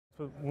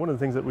So one of the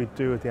things that we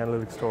do at the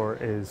Analytics Store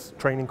is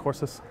training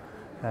courses.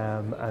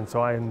 And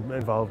so I'm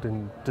involved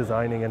in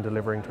designing and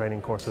delivering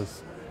training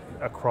courses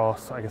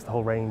across, I guess, the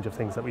whole range of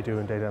things that we do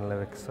in data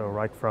analytics. So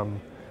right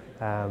from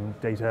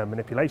data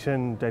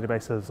manipulation,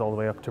 databases, all the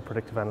way up to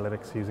predictive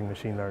analytics using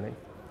machine learning.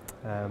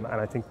 And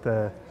I think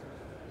the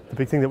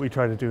big thing that we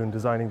try to do in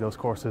designing those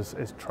courses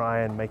is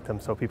try and make them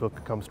so people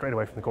can come straight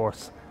away from the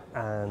course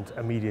and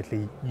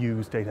immediately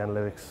use data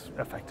analytics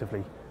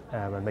effectively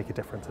and make a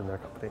difference in their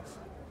companies.